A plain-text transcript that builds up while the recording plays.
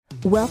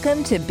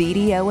Welcome to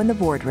BDO in the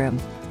Boardroom,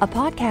 a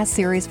podcast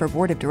series for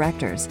board of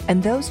directors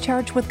and those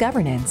charged with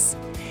governance.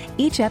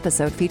 Each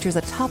episode features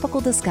a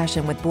topical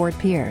discussion with board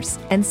peers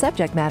and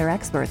subject matter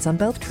experts on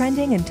both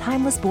trending and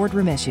timeless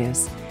boardroom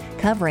issues,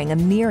 covering a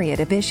myriad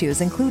of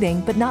issues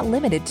including, but not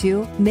limited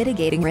to,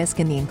 mitigating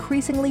risk in the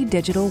increasingly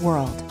digital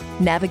world,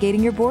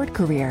 navigating your board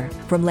career,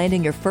 from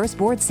landing your first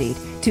board seat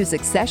to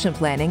succession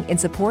planning in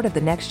support of the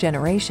next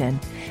generation,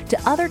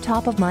 to other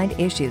top-of-mind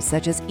issues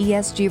such as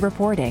ESG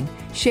reporting,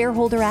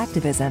 shareholder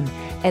activism,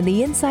 and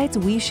the insights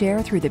we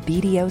share through the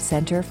BDO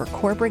Center for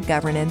Corporate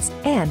Governance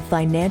and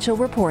Financial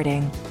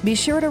Reporting. Be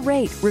sure to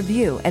rate,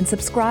 review, and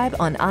subscribe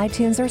on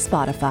iTunes or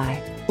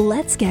Spotify.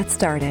 Let's get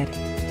started.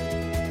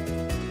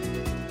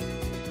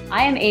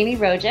 I am Amy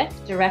Rojic,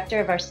 Director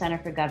of our Center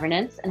for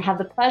Governance, and have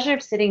the pleasure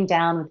of sitting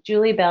down with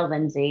Julie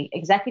Bell-Lindsay,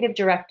 Executive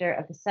Director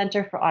of the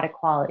Center for Audit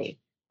Quality,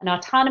 an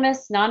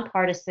autonomous,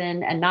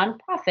 nonpartisan, and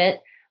nonprofit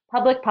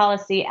public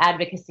policy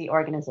advocacy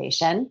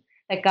organization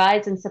that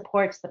guides and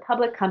supports the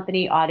public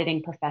company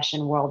auditing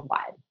profession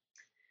worldwide.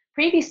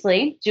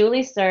 Previously,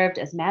 Julie served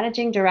as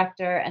Managing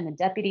Director and the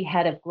Deputy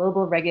Head of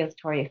Global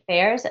Regulatory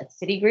Affairs at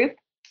Citigroup.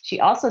 She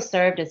also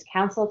served as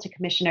counsel to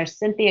Commissioner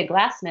Cynthia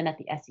Glassman at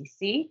the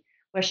SEC,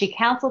 where she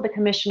counseled the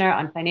Commissioner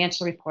on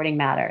financial reporting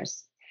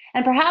matters.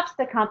 And perhaps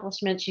the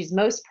accomplishment she's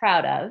most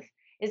proud of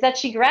is that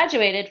she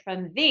graduated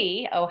from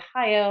The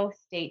Ohio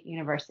State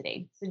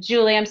University. So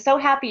Julie, I'm so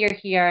happy you're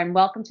here and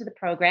welcome to the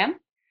program.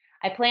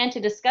 I plan to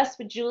discuss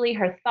with Julie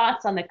her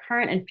thoughts on the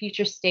current and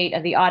future state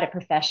of the audit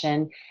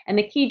profession and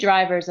the key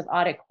drivers of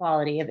audit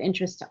quality of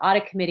interest to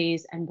audit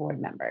committees and board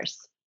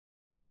members.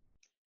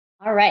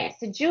 All right,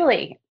 so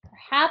Julie,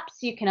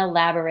 perhaps you can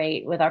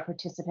elaborate with our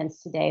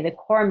participants today the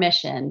core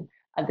mission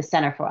of the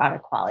Center for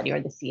Audit Quality, or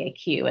the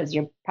CAQ, as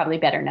you're probably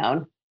better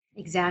known.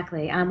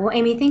 Exactly. Well,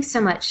 Amy, thanks so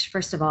much,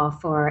 first of all,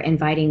 for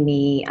inviting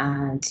me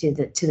to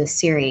the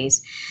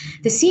series.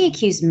 The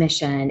CAQ's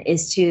mission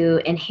is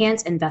to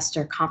enhance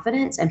investor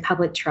confidence and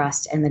public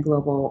trust in the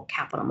global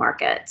capital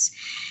markets.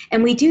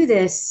 And we do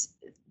this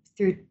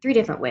through three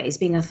different ways: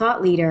 being a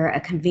thought leader, a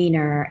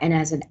convener, and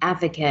as an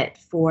advocate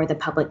for the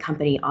public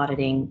company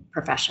auditing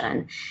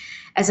profession.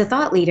 As a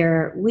thought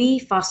leader, we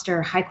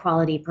foster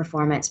high-quality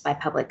performance by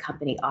public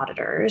company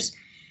auditors.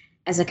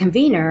 As a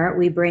convener,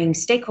 we bring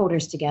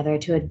stakeholders together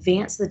to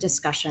advance the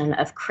discussion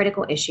of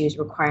critical issues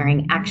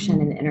requiring action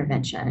and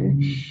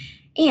intervention.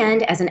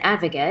 And as an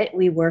advocate,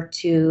 we work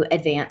to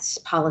advance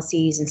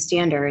policies and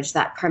standards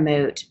that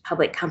promote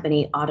public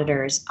company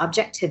auditors'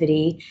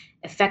 objectivity,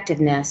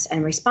 effectiveness,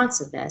 and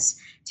responsiveness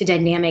to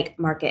dynamic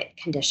market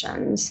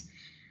conditions.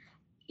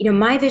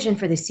 My vision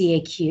for the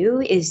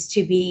CAQ is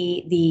to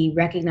be the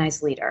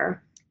recognized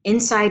leader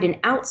inside and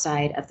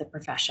outside of the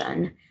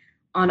profession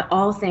on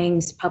all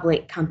things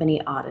public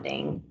company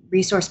auditing: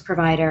 resource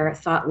provider,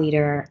 thought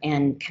leader,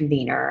 and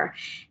convener.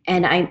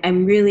 And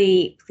I'm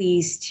really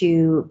pleased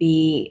to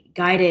be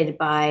guided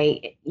by,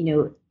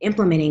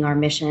 implementing our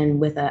mission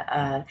with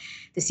the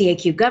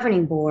CAQ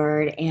governing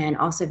board, and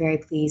also very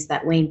pleased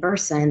that Wayne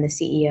Burson, the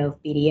CEO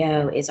of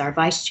BDO, is our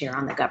vice chair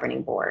on the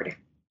governing board.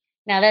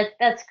 Now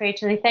that's great,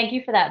 Julie. Thank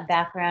you for that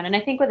background. And I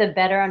think with a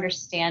better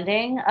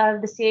understanding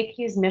of the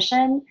CAQ's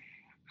mission,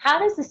 how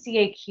does the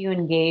CAQ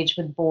engage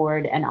with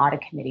board and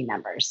audit committee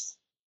members?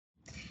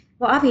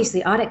 Well,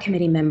 obviously, audit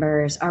committee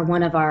members are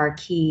one of our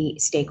key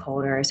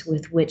stakeholders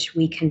with which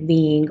we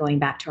convene, going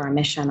back to our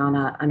mission, on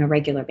a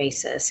regular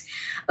basis.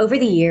 Over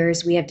the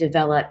years, we have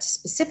developed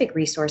specific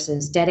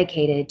resources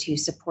dedicated to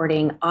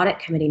supporting audit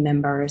committee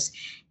members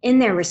in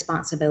their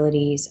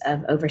responsibilities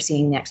of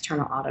overseeing the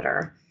external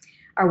auditor.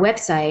 Our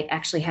website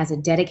actually has a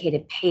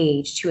dedicated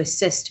page to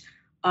assist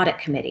audit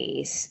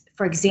committees.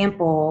 For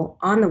example,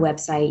 on the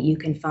website, you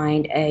can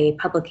find a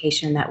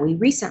publication that we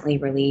recently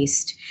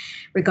released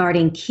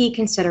regarding key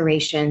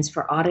considerations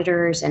for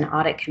auditors and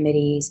audit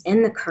committees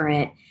in the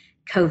current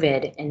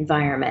COVID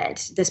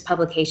environment. This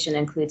publication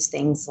includes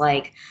things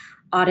like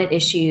audit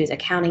issues,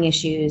 accounting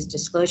issues,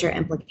 disclosure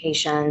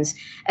implications,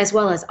 as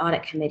well as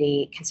audit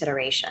committee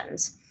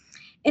considerations.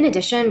 In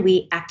addition,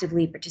 we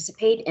actively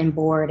participate in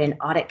board and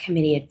audit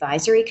committee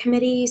advisory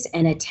committees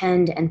and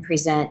attend and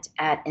present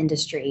at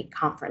industry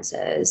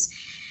conferences.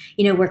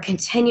 We're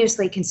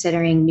continuously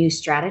considering new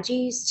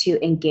strategies to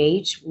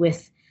engage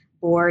with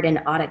board and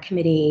audit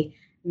committee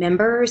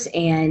members.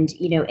 And,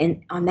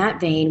 on that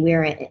vein,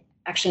 we're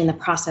actually in the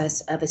process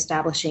of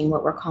establishing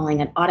what we're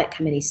calling an audit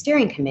committee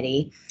steering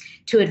committee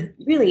to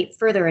really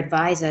further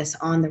advise us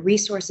on the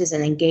resources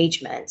and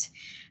engagement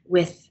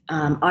with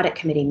audit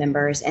committee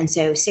members. And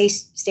so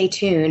stay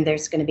tuned.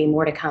 There's going to be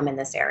more to come in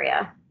this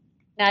area.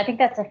 Now, I think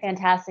that's a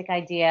fantastic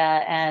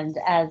idea. And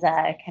as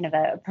a kind of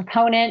a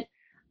proponent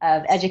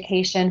of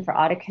education for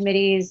audit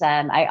committees,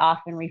 I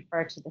often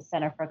refer to the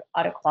Center for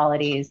Audit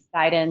Quality's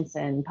guidance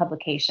and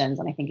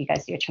publications. And I think you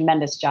guys do a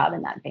tremendous job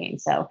in that vein.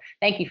 So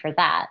thank you for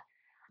that.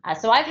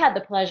 So I've had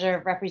the pleasure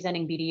of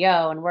representing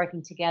BDO and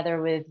working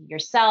together with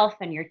yourself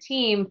and your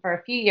team for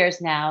a few years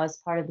now as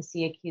part of the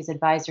CAQ's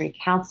Advisory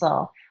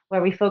Council,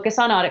 where we focus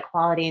on audit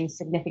quality and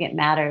significant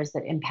matters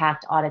that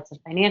impact audits of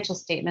financial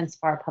statements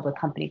for our public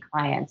company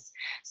clients.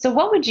 So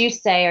what would you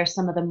say are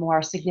some of the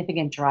more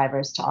significant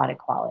drivers to audit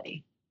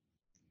quality?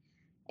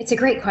 It's a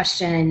great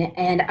question.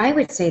 And I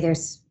would say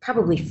there's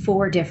probably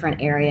 4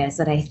 different areas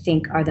that I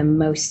think are the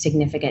most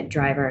significant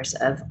drivers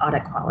of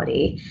audit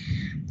quality.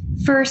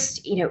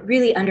 First,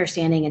 really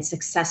understanding and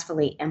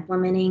successfully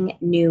implementing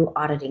new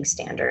auditing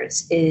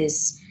standards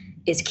is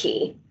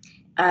key.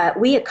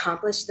 We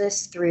accomplish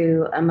this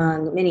through,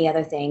 among many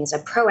other things, a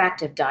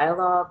proactive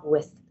dialogue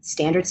with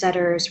standard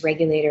setters,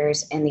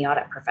 regulators, and the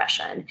audit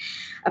profession.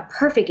 A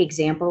perfect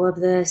example of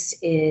this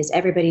is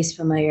everybody's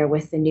familiar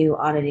with the new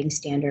auditing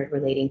standard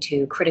relating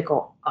to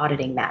critical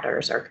auditing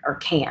matters, or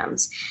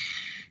CAMs.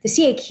 The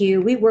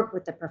CAQ, we work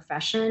with the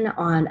profession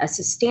on a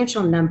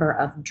substantial number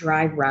of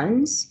dry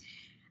runs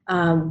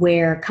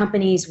where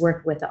companies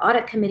work with the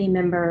audit committee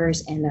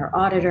members and their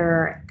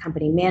auditor,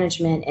 company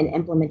management, and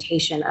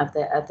implementation of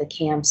the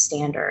CAM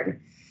standard.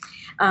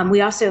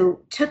 We also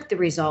took the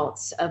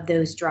results of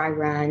those dry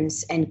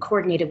runs and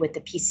coordinated with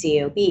the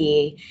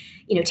PCAOB,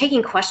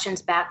 taking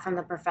questions back from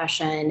the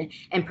profession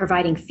and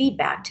providing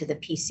feedback to the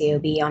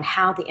PCAOB on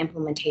how the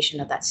implementation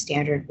of that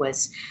standard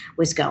was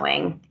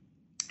going.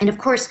 And of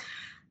course,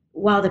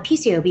 while the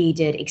PCAOB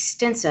did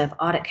extensive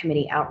audit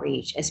committee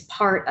outreach as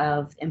part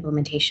of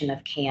implementation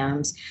of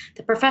CAMs,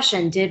 the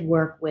profession did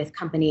work with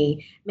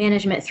company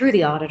management through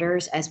the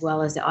auditors as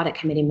well as the audit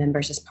committee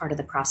members as part of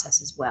the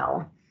process as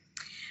well.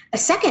 A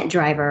second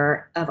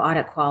driver of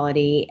audit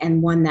quality,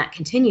 and one that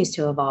continues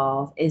to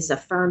evolve, is a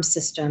firm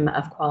system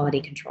of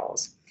quality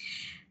controls.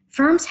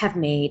 Firms have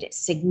made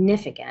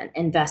significant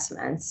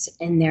investments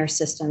in their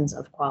systems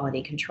of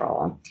quality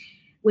control,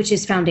 which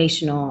is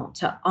foundational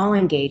to all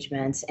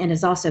engagements and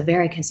is also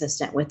very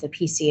consistent with the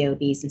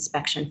PCAOB's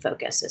inspection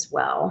focus as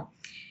well.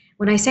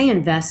 When I say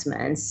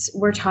investments,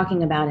 we're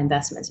talking about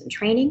investments in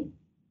training,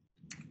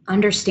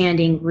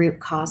 understanding root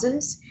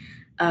causes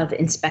of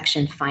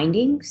inspection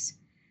findings,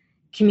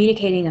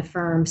 communicating a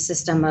firm's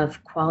system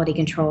of quality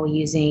control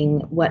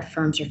using what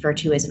firms refer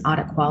to as an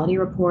audit quality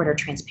report or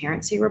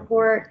transparency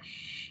report,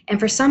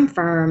 and for some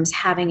firms,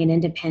 having an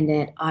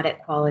independent audit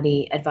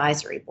quality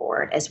advisory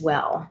board as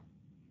well.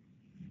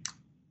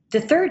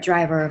 The third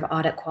driver of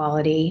audit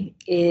quality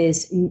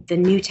is the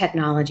new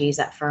technologies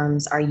that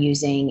firms are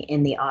using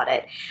in the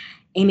audit.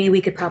 Amy,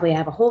 we could probably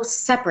have a whole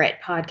separate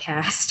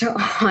podcast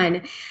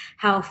on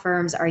how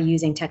firms are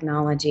using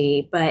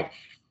technology, but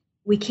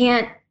we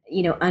can't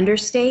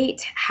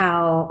understate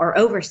or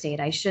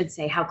overstate, I should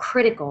say, how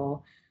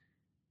critical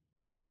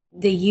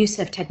the use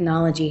of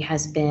technology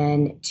has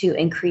been to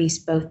increase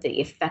both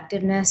the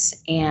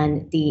effectiveness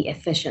and the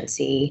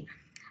efficiency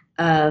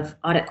of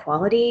audit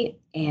quality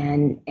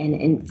and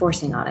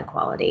enforcing audit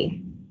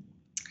quality.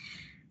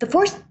 The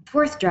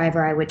fourth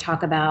driver I would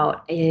talk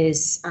about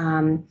is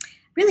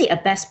really a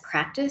best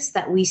practice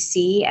that we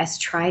see as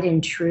tried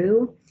and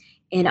true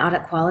in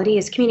audit quality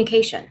is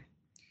communication.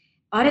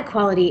 Audit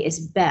quality is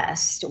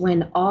best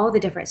when all the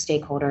different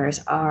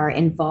stakeholders are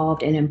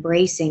involved in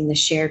embracing the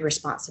shared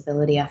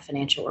responsibility of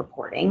financial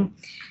reporting,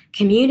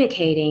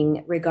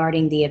 communicating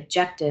regarding the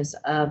objectives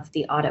of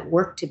the audit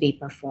work to be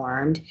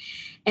performed,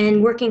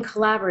 and working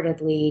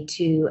collaboratively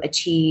to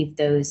achieve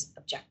those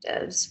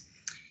objectives.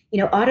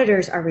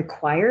 Auditors are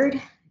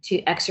required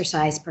to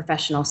exercise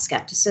professional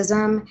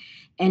skepticism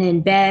and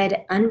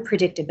embed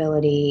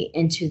unpredictability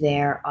into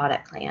their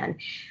audit plan.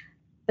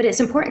 But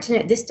it's important to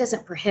note this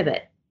doesn't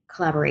prohibit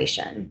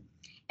collaboration.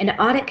 And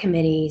audit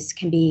committees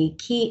can be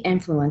key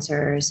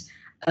influencers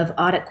of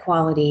audit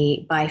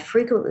quality by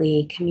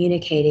frequently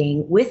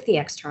communicating with the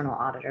external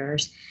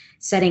auditors,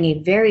 setting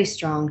a very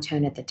strong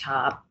tone at the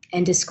top,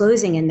 and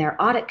disclosing in their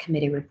audit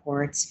committee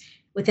reports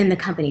within the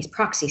company's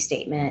proxy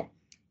statement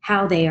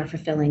how they are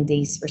fulfilling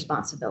these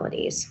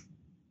responsibilities.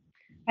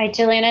 Right,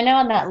 Jillian, I know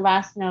on that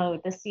last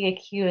note, the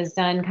CAQ has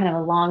done kind of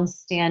a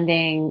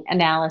long-standing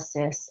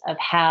analysis of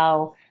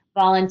how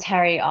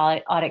voluntary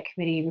audit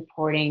committee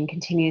reporting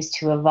continues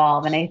to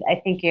evolve. And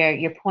I think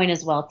your point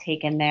is well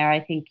taken there. I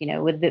think,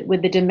 with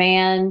the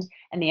demand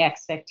and the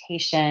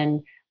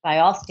expectation by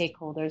all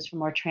stakeholders for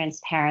more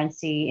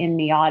transparency in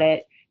the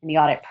audit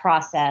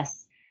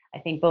process, I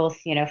think both,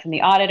 from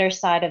the auditor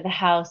side of the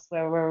house,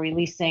 where we're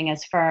releasing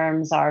as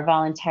firms our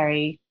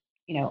voluntary,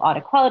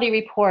 audit quality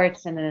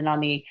reports, and then on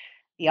the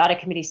audit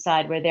committee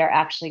side, where they're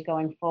actually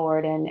going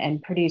forward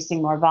and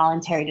producing more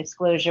voluntary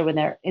disclosure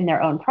in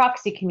their own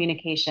proxy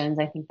communications.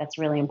 I think that's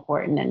really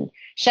important and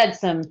shed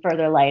some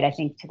further light, I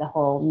think, to the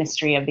whole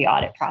mystery of the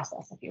audit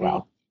process, if you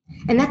will.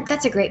 And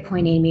that's a great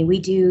point, Amy. We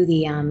do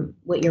the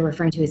what you're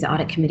referring to as the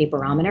audit committee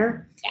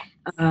barometer. Yeah.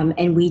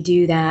 And we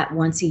do that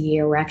once a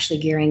year. We're actually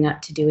gearing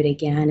up to do it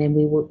again, and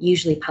we will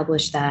usually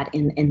publish that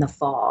in the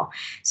fall.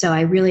 So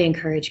I really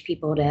encourage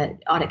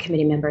audit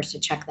committee members to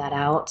check that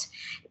out.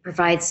 It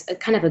provides a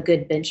kind of a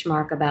good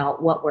benchmark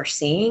about what we're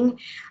seeing,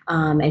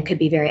 and could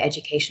be very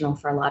educational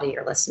for a lot of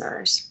your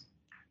listeners.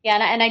 Yeah,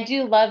 and I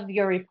do love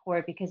your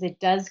report because it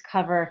does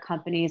cover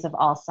companies of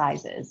all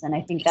sizes. And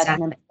I think that's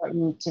an Exactly.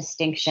 important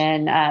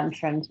distinction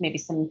from maybe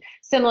some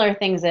similar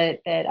things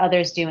that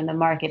others do in the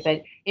market.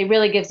 But it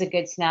really gives a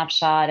good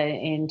snapshot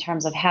in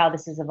terms of how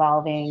this is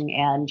evolving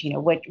and,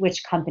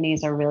 which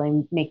companies are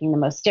really making the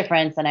most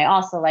difference. And I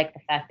also like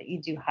the fact that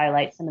you do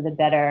highlight some of the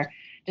better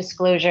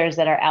disclosures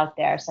that are out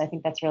there. So I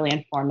think that's really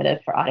informative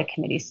for audit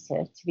committees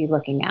to be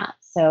looking at.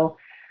 So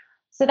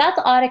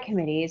that's audit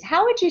committees.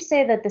 How would you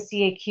say that the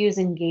CAQ is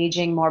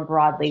engaging more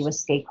broadly with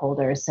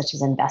stakeholders such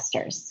as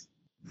investors?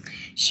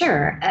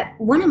 Sure.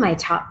 One of my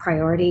top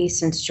priorities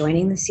since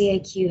joining the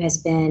CAQ has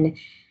been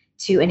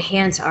to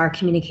enhance our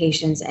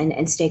communications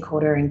and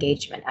stakeholder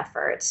engagement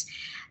efforts.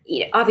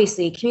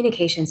 Obviously,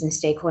 communications and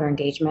stakeholder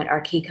engagement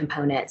are key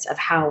components of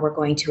how we're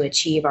going to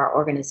achieve our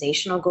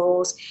organizational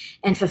goals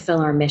and fulfill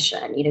our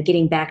mission.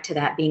 Getting back to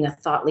that, being a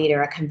thought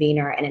leader, a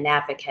convener, and an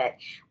advocate,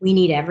 we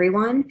need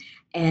everyone.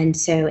 And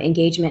so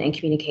engagement and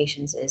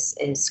communications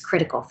is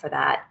critical for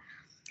that.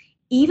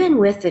 Even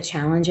with the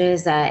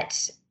challenges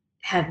that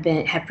have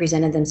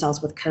presented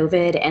themselves with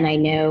COVID, and I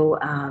know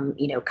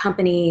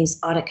companies,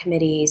 audit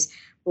committees,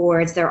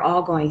 boards, they're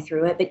all going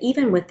through it. But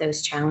even with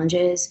those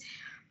challenges,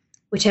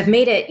 which have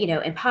made it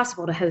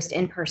impossible to host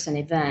in-person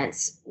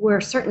events,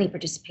 we're certainly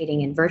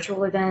participating in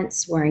virtual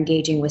events. We're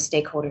engaging with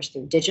stakeholders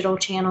through digital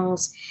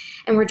channels,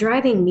 and we're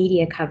driving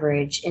media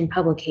coverage in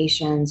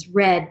publications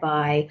read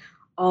by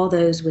all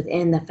those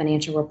within the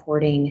financial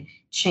reporting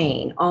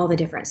chain, all the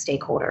different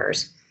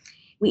stakeholders.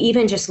 We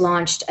even just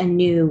launched a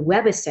new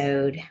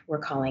webisode, we're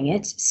calling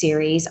it,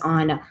 series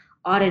on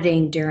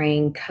auditing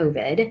during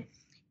COVID.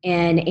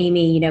 And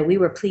Amy, we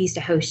were pleased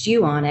to host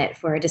you on it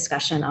for a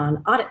discussion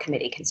on audit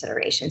committee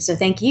considerations. So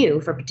thank you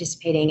for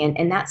participating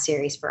in that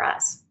series for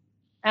us.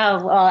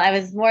 Oh, well, I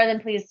was more than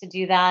pleased to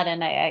do that,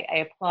 and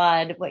I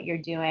applaud what you're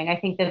doing. I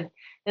think the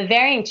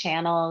varying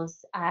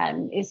channels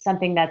is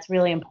something that's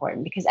really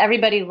important because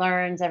everybody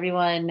learns,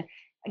 everyone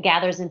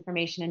gathers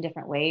information in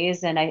different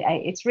ways, and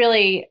it's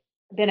really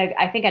been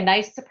I think a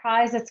nice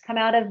surprise that's come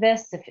out of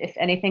this. If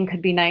anything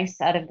could be nice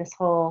out of this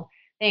whole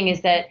thing is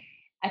that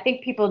I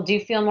think people do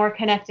feel more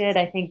connected.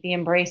 I think the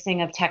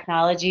embracing of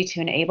technology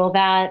to enable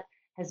that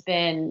has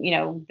been,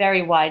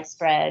 very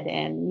widespread,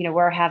 and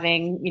we're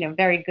having,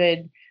 very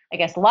good, I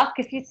guess, luck,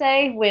 if you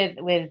say,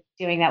 with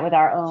doing that with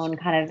our own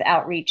kind of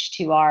outreach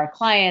to our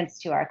clients,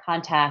 to our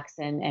contacts,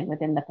 and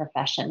within the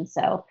profession.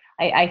 So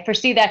I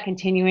foresee that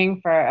continuing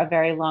for a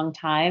very long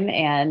time,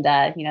 and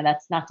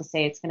that's not to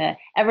say it's going to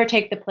ever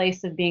take the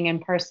place of being in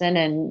person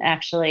and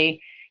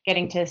actually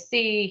getting to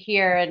see,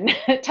 hear, and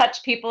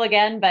touch people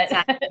again. But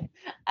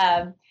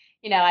I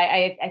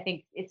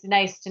think it's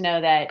nice to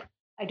know that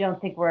I don't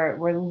think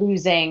we're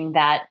losing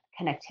that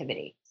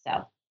connectivity.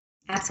 So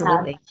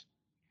Absolutely.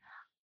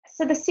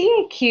 so the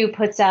CAQ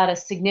puts out a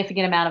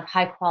significant amount of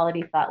high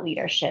quality thought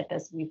leadership,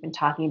 as we've been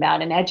talking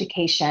about, in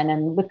education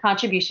and with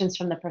contributions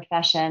from the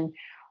profession.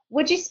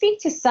 Would you speak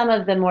to some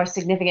of the more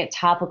significant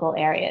topical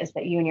areas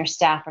that you and your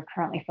staff are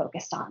currently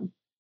focused on?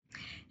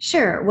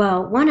 Sure.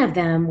 Well, one of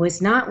them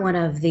was not one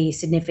of the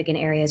significant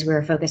areas we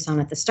were focused on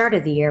at the start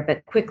of the year,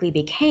 but quickly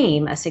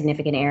became a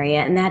significant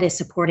area, and that is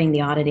supporting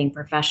the auditing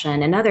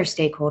profession and other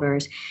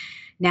stakeholders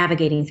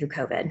navigating through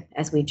COVID,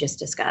 as we just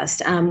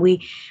discussed.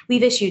 We've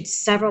issued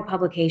several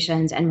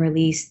publications and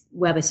released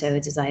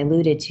webisodes, as I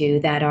alluded to,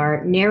 that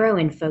are narrow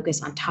in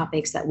focus on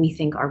topics that we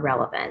think are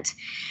relevant.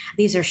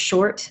 These are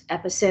short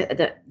episodes.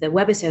 The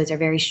webisodes are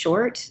very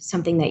short,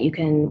 something that you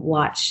can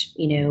watch,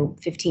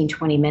 15,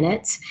 20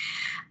 minutes.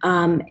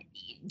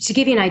 To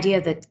give you an idea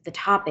of the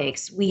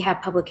topics, we have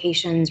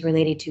publications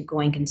related to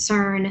going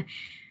concern,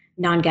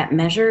 non-GAAP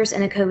measures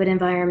in a COVID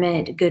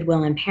environment,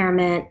 goodwill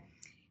impairment.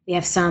 We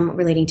have some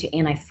relating to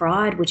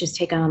anti-fraud, which has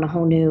taken on a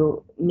whole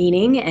new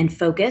meaning and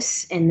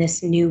focus in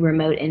this new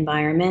remote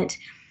environment,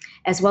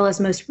 as well as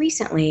most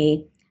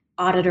recently,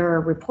 auditor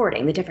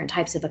reporting, the different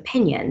types of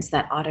opinions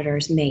that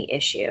auditors may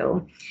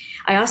issue.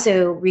 I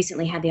also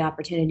recently had the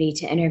opportunity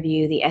to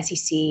interview the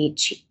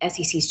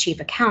SEC's chief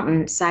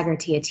accountant, Sagar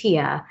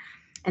Tiatia,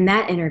 and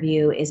that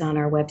interview is on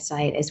our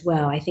website as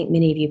well. I think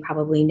many of you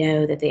probably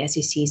know that the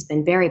SEC has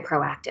been very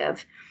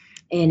proactive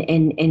in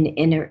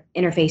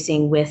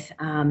interfacing with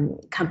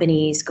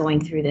companies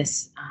going through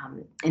this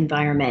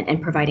environment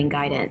and providing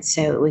guidance.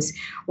 So it was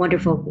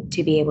wonderful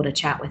to be able to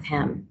chat with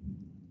him.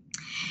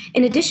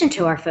 In addition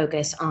to our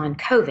focus on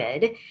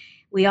COVID,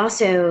 we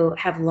also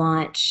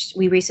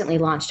we recently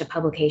launched a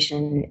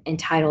publication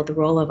entitled The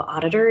Role of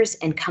Auditors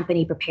in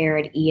Company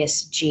Prepared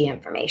ESG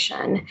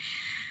Information.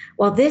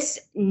 While this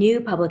new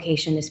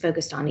publication is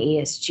focused on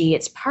ESG,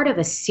 it's part of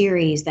a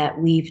series that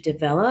we've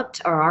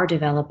developed or are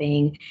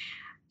developing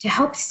to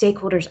help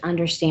stakeholders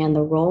understand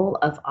the role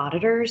of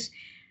auditors,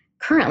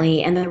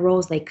 currently and the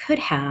roles they could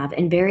have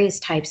in various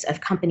types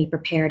of company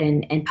prepared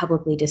and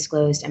publicly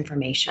disclosed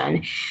information.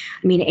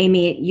 I mean,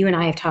 Amy, you and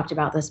I have talked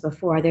about this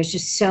before. There's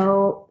just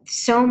so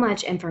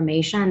much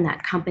information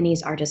that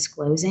companies are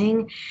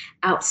disclosing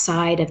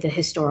outside of the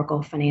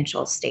historical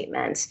financial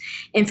statements,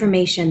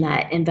 information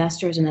that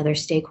investors and other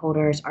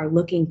stakeholders are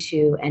looking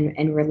to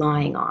and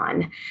relying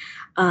on.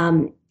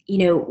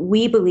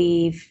 We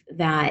believe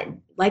that,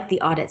 like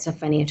the audits of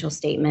financial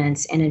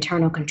statements and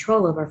internal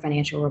control over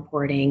financial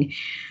reporting,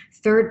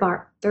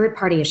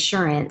 third-party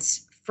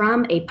assurance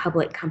from a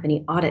public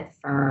company audit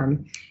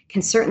firm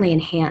can certainly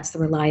enhance the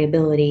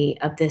reliability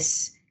of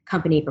this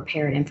company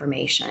prepared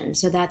information.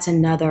 So that's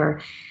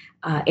another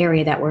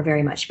area that we're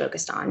very much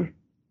focused on.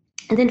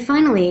 And then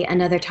finally,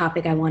 another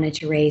topic I wanted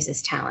to raise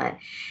is talent.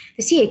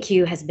 The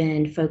CAQ has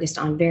been focused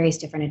on various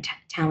different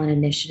talent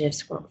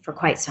initiatives for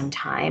quite some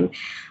time,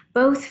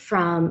 both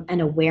from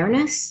an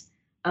awareness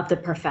of the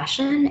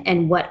profession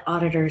and what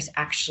auditors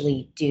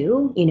actually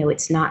do.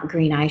 It's not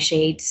green eye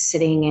shades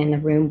sitting in a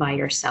room by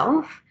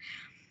yourself,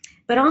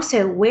 but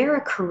also where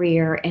a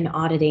career in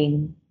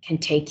auditing can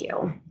take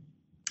you.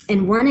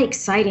 And one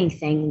exciting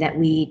thing that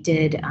we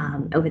did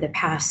over the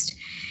past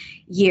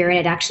year, and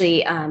it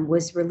actually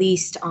was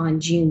released on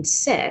June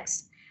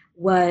 6th,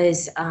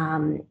 was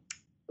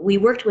we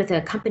worked with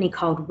a company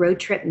called Road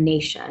Trip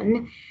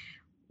Nation,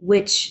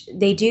 which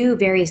they do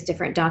various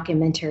different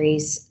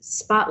documentaries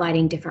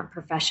spotlighting different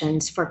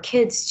professions for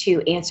kids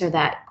to answer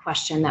that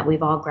question that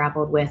we've all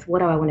grappled with: what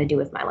do I want to do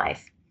with my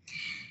life?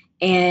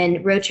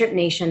 And Road Trip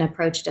Nation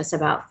approached us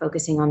about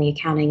focusing on the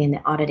accounting and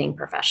the auditing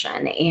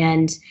profession.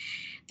 And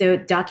the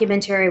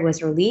documentary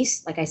was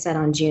released, like I said,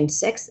 on June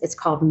 6th. It's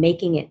called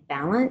Making It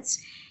Balance.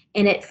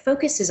 And it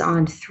focuses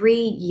on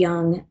 3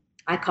 young,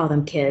 I call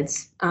them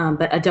kids,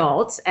 but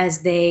adults,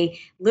 as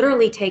they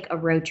literally take a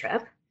road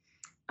trip.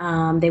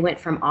 They went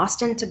from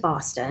Austin to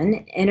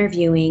Boston,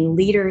 interviewing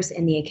leaders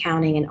in the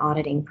accounting and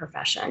auditing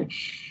profession.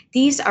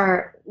 These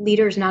are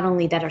leaders not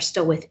only that are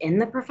still within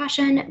the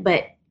profession,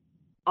 but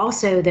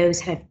also those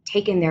that have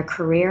taken their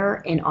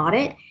career in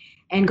audit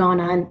and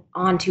gone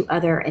on to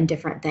other and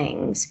different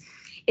things.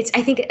 It's,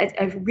 I think,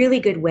 a really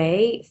good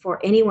way for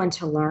anyone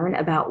to learn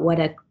about what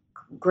a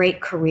great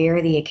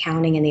career the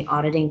accounting and the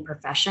auditing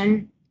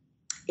profession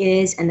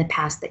is and the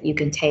path that you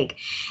can take.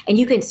 And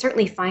you can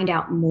certainly find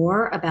out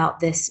more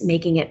about this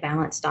Making It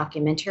Balanced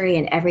documentary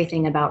and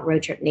everything about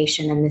Road Trip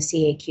Nation and the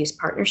CAQ's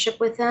partnership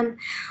with them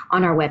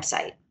on our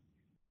website.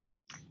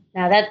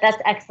 Now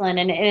that's excellent.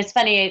 And it's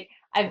funny,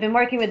 I've been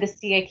working with the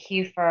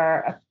CAQ for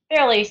a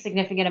fairly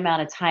significant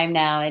amount of time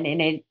now, and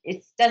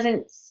it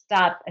doesn't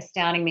stop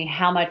astounding me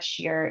how much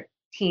your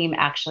team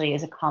actually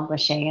is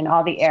accomplishing in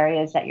all the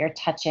areas that you're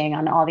touching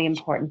on, all the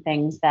important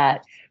things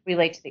that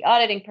relate to the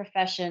auditing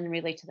profession,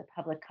 relate to the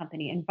public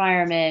company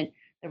environment,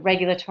 the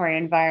regulatory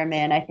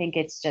environment. I think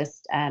it's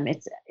just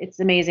it's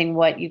amazing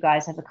what you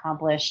guys have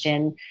accomplished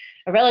in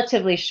a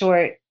relatively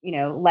short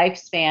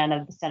lifespan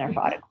of the Center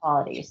for Audit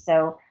Quality.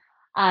 So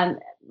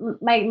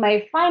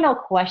my final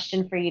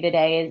question for you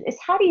today is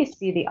how do you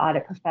see the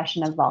audit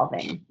profession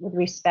evolving with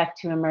respect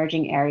to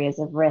emerging areas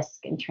of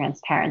risk and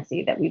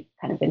transparency that we've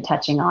kind of been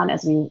touching on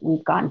as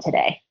we've gone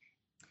today?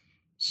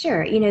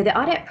 Sure. The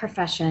audit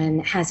profession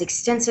has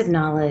extensive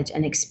knowledge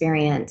and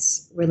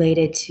experience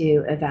related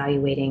to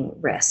evaluating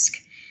risk,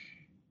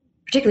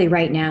 particularly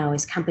right now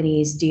as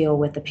companies deal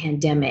with the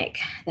pandemic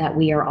that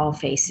we are all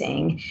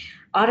facing.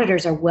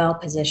 Auditors are well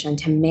positioned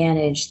to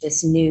manage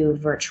this new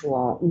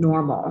virtual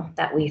normal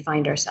that we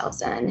find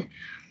ourselves in.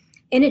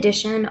 In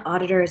addition,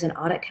 auditors and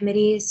audit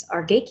committees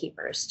are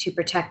gatekeepers to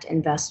protect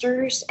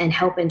investors and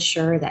help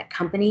ensure that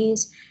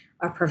companies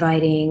are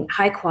providing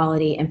high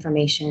quality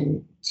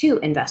information to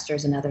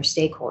investors and other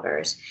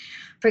stakeholders.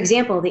 For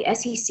example, the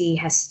SEC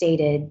has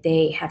stated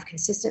they have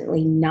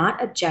consistently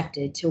not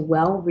objected to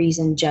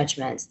well-reasoned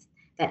judgments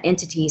that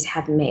entities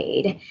have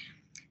made.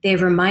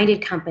 They've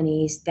reminded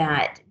companies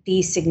that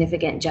these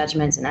significant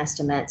judgments and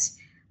estimates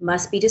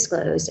must be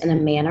disclosed in a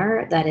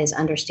manner that is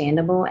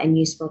understandable and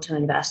useful to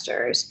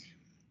investors,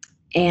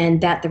 and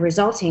that the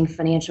resulting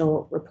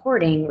financial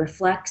reporting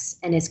reflects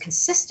and is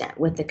consistent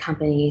with the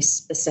company's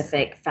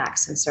specific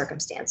facts and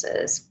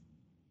circumstances.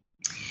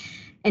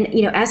 And,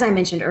 as I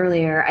mentioned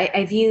earlier,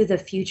 I view the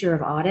future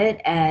of audit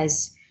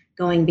as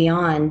going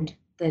beyond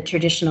the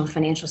traditional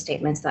financial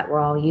statements that we're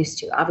all used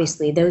to.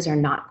 Obviously, those are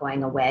not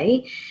going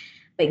away.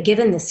 But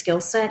given the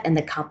skill set and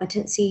the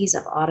competencies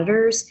of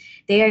auditors,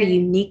 they are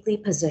uniquely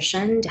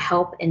positioned to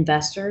help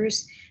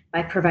investors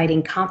by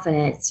providing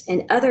confidence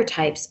in other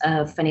types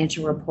of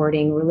financial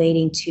reporting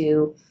relating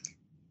to,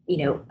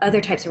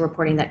 other types of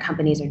reporting that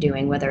companies are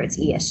doing, whether it's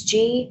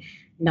ESG,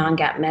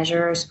 non-GAAP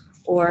measures,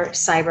 or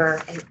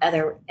cyber and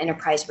other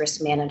enterprise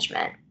risk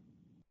management.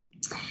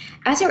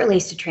 As it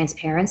relates to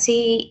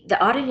transparency, the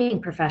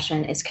auditing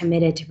profession is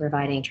committed to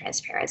providing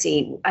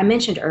transparency. I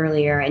mentioned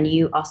earlier, and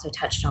you also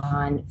touched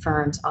on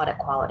firms' audit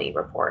quality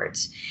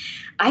reports.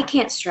 I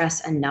can't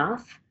stress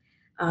enough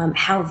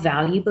how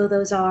valuable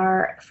those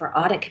are for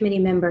audit committee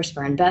members,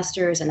 for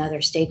investors, and other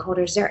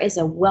stakeholders. There is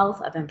a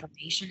wealth of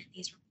information in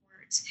these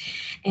reports. reports.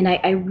 And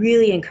I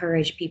really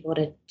encourage people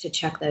to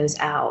check those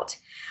out.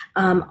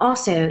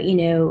 Also,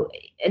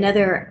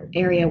 another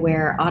area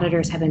where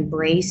auditors have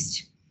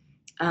embraced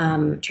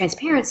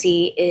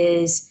transparency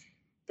is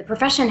the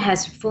profession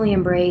has fully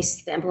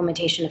embraced the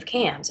implementation of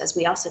CAMs, as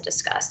we also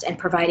discussed, and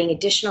providing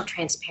additional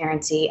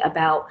transparency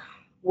about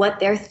what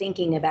they're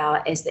thinking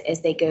about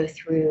as they go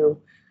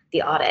through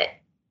the audit.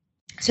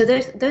 So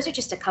those are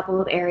just a couple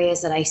of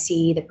areas that I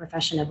see the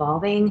profession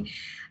evolving.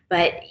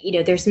 But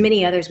there's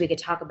many others we could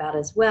talk about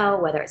as well,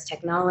 whether it's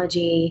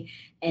technology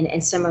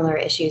and similar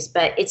issues.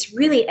 But it's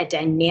really a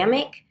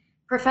dynamic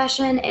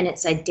profession, and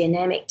it's a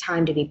dynamic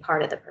time to be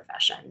part of the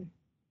profession.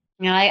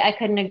 I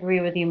couldn't agree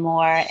with you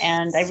more.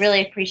 And I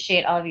really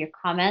appreciate all of your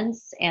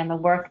comments and the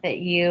work that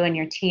you and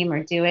your team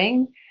are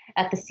doing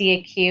at the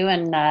CAQ,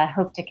 and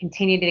hope to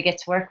continue to get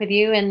to work with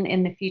you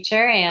in the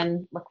future,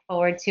 and look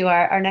forward to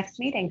our next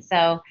meeting.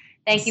 So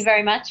thank you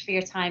very much for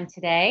your time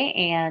today,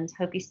 and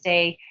hope you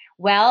stay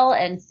well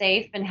and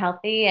safe and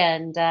healthy.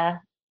 And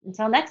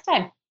until next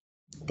time.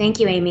 Thank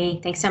you, Amy.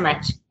 Thanks so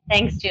much.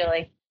 Thanks,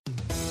 Julie.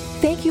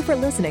 Thank you for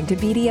listening to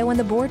BDO in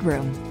the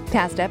Boardroom.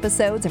 Past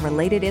episodes and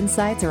related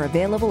insights are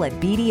available at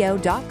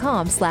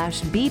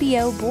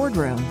bdo.com/BDO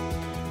Boardroom.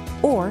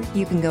 Or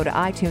you can go to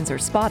iTunes or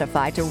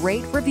Spotify to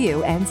rate,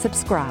 review, and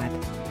subscribe.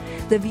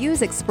 The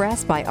views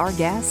expressed by our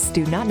guests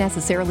do not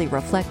necessarily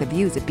reflect the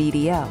views of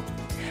BDO.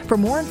 For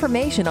more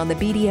information on the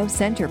BDO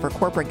Center for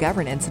Corporate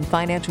Governance and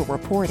Financial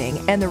Reporting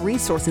and the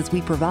resources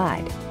we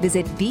provide,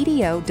 visit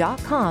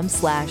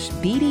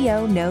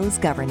bdo.com/BDO Knows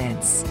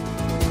Governance.